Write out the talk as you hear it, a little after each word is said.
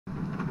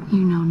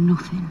You know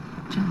nothing,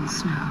 Jon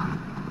Snow.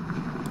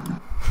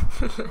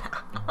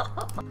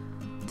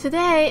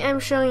 Today, I'm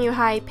showing you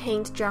how I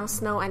paint Jon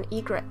Snow and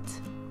Ygritt.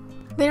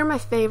 They're my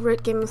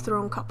favorite Game of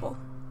Thrones couple.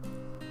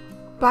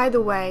 By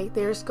the way,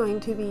 there's going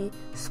to be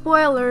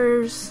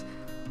spoilers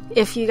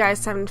if you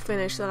guys haven't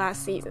finished the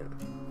last season.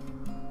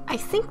 I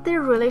think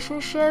their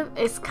relationship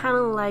is kind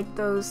of like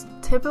those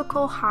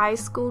typical high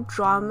school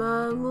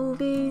drama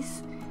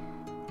movies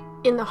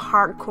in a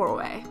hardcore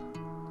way,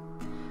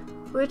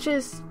 which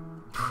is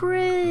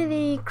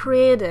pretty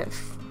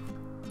creative.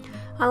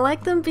 I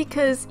like them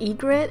because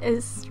Ygritt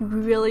is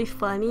really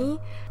funny,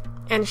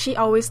 and she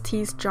always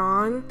teased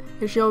Jon,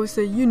 and she always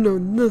said, "You know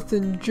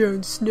nothing,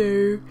 Jon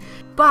Snow."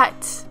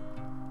 But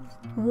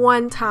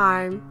one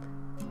time,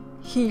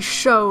 he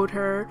showed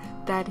her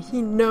that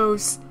he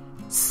knows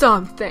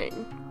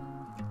something.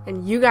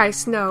 And you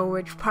guys know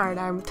which part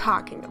I'm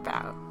talking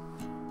about.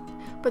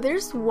 But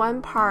there's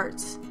one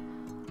part,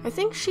 I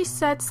think she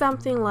said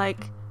something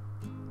like,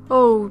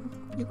 "Oh,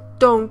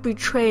 don't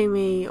betray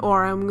me,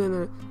 or I'm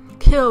gonna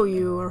kill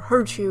you or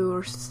hurt you,"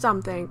 or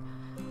something.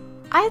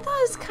 I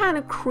thought it's kind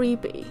of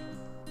creepy.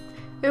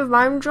 If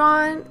I'm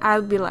Jon,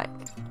 I'd be like,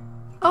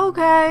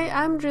 "Okay,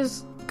 I'm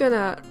just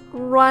gonna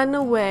run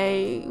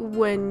away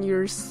when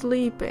you're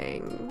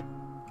sleeping."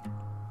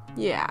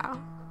 Yeah.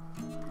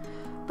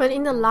 But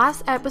in the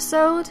last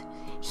episode,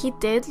 he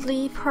did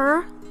leave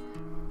her.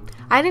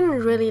 I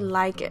didn't really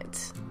like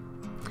it.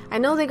 I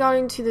know they got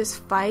into this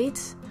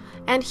fight,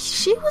 and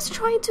she was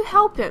trying to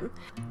help him,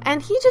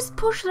 and he just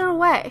pushed her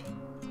away.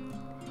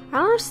 I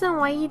don't understand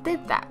why he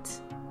did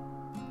that.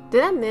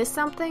 Did I miss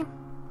something?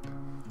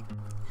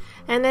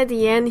 And at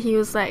the end, he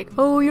was like,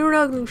 "Oh, you're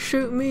not gonna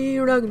shoot me,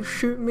 you're not gonna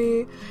shoot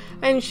me."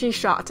 And she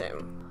shot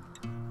him.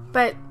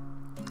 But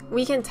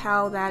we can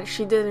tell that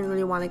she didn't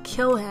really want to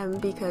kill him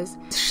because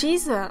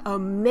she's an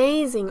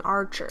amazing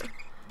archer.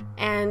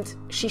 And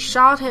she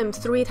shot him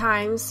 3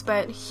 times,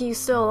 but he's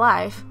still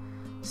alive.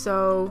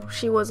 So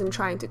she wasn't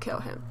trying to kill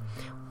him.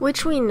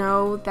 Which we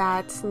know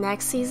that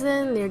next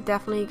season, they're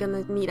definitely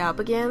gonna meet up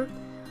again.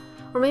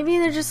 Or maybe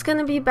they're just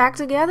gonna be back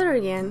together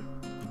again.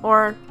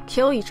 Or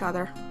kill each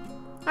other.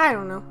 I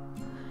don't know.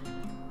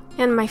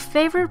 And my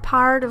favorite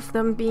part of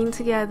them being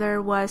together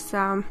was,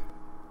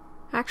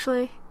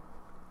 actually...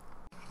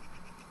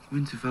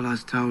 Winterfell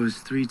has towers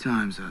 3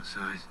 times that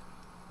size.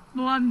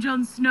 Well, I'm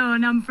Jon Snow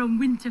and I'm from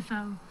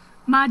Winterfell.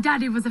 My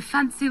daddy was a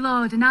fancy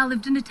lord and I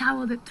lived in a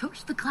tower that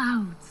touched the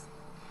clouds.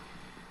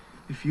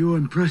 If you're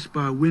impressed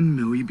by a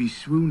windmill, you'd be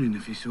swooning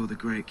if you saw the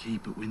Great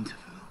Keep at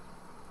Winterfell.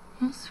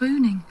 What's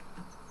swooning?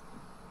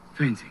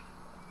 Fainting.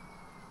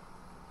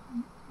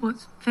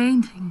 What's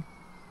fainting?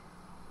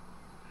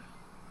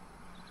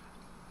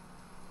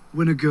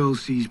 When a girl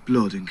sees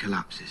blood and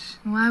collapses.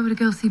 Why would a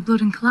girl see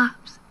blood and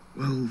collapse?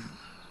 Well,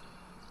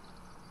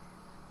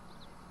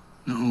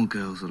 not all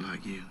girls are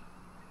like you.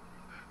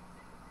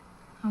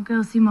 Oh,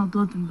 girls see more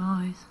blood than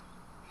boys.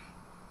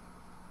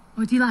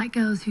 Or do you like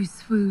girls who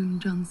swoon,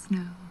 Jon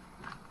Snow?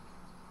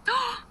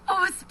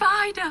 Oh, a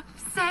spider!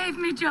 Save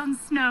me, Jon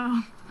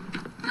Snow!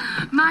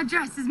 My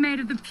dress is made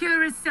of the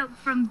purest silk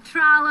from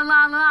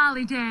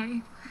Tra-la-la-la-lally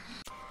day.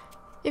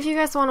 If you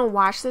guys want to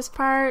watch this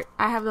part,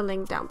 I have the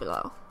link down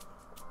below.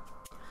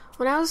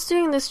 When I was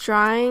doing this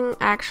drawing,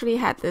 I actually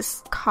had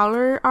this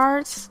color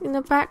art in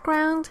the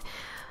background.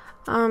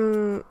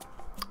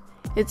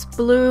 It's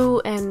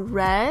blue and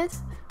red.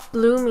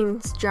 Blue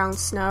means Jon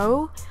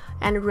Snow,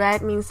 and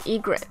red means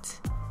Ygritt.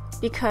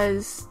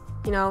 Because,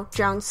 you know,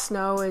 Jon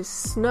Snow is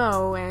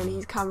snow, and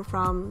he's come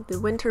from the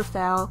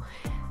Winterfell,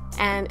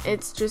 and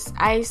it's just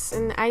ice,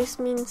 and ice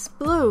means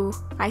blue,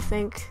 I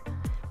think.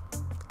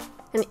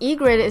 And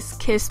Ygritt is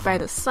kissed by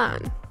the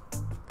sun,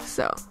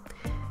 so,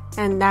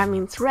 and that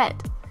means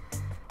red.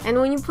 And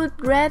when you put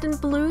red and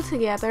blue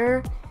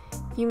together,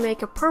 you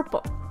make a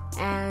purple,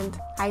 and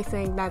I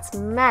think that's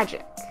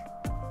magic.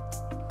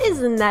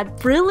 Isn't that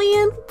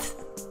brilliant?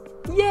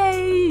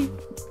 Yay!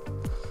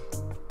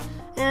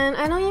 And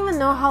I don't even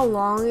know how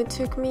long it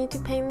took me to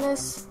paint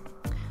this.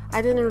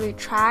 I didn't really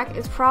track.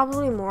 It's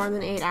probably more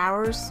than 8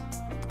 hours.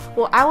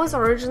 Well, I was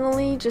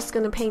originally just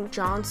gonna paint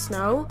Jon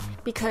Snow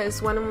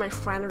because one of my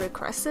friends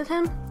requested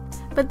him.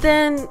 But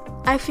then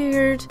I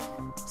figured,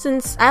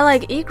 since I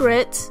like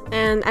Ygritt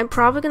and I'm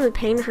probably gonna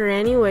paint her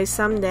anyway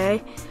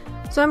someday,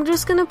 so I'm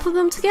just gonna put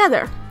them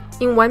together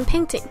in one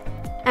painting.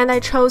 And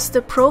I chose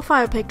the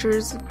profile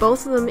pictures,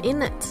 both of them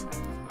in it.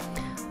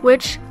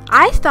 Which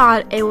I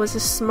thought it was a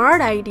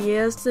smart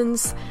idea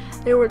since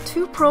there were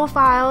 2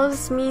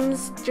 profiles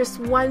means just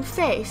one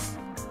face.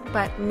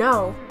 But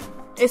no,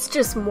 it's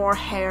just more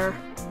hair.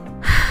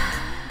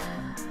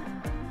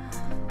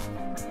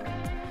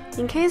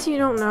 In case you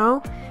don't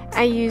know,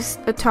 I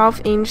used a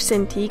 12-inch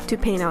Cintiq to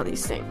paint all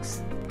these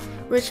things,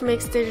 which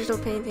makes digital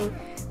painting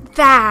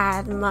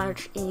that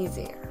much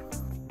easier.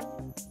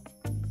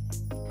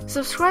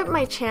 Subscribe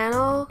my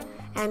channel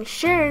and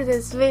share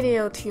this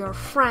video to your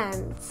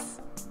friends.